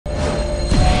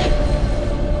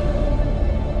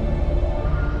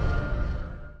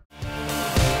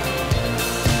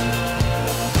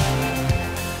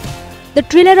The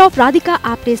trailer of Radhika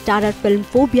Apte starrer film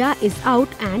Phobia is out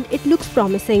and it looks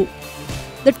promising.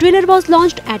 The trailer was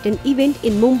launched at an event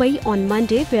in Mumbai on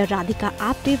Monday where Radhika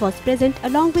Apte was present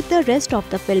along with the rest of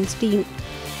the film's team.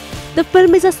 The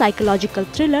film is a psychological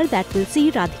thriller that will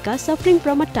see Radhika suffering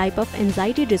from a type of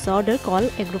anxiety disorder called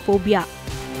agoraphobia.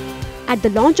 At the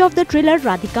launch of the trailer,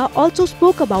 Radhika also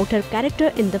spoke about her character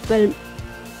in the film.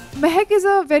 Mehak is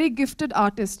a very gifted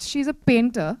artist. She's a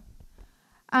painter.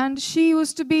 And she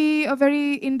used to be a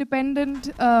very independent,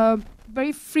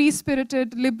 very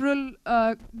free-spirited, liberal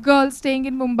girl staying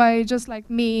in Mumbai, just like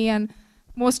me and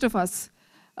most of us.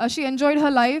 She enjoyed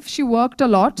her life. She worked a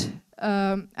lot.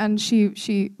 And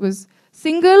she was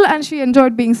single and she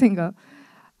enjoyed being single.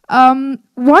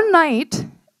 One night,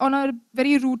 on a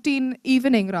very routine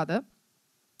evening rather,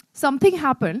 something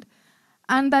happened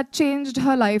and that changed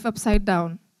her life upside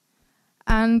down.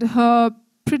 And her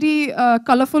pretty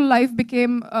colorful life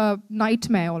became a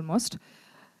nightmare almost.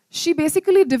 She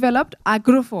basically developed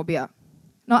agoraphobia.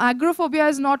 Now agoraphobia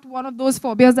is not one of those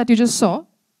phobias that you just saw.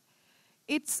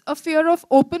 It's a fear of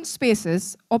open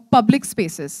spaces or public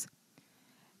spaces.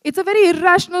 It's a very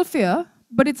irrational fear,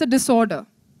 but it's a disorder.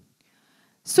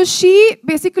 So she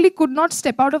basically could not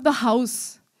step out of the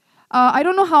house. I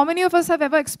don't know how many of us have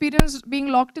ever experienced being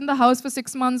locked in the house for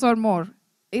 6 months or more.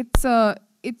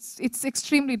 It's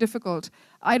extremely difficult.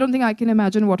 I don't think I can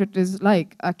imagine what it is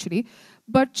like, actually.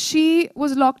 But she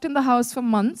was locked in the house for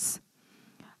months,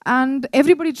 and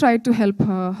everybody tried to help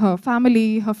her, her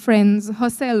family, her friends,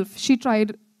 herself. She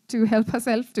tried to help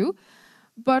herself too.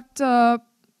 But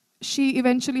she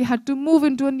eventually had to move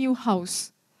into a new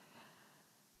house.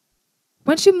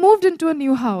 When she moved into a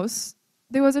new house,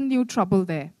 there was a new trouble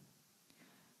there.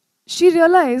 She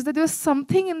realized that there was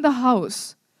something in the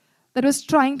house that was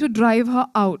trying to drive her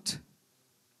out,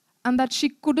 and that she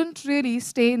couldn't really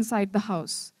stay inside the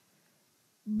house.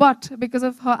 But because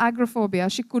of her agoraphobia,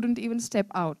 she couldn't even step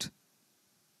out.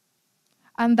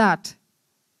 And that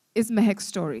is Mehak's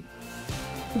story.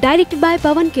 Directed by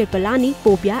Pawan Kirpalani,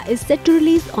 Phobia is set to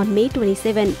release on May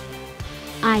 27.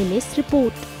 INS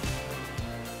report.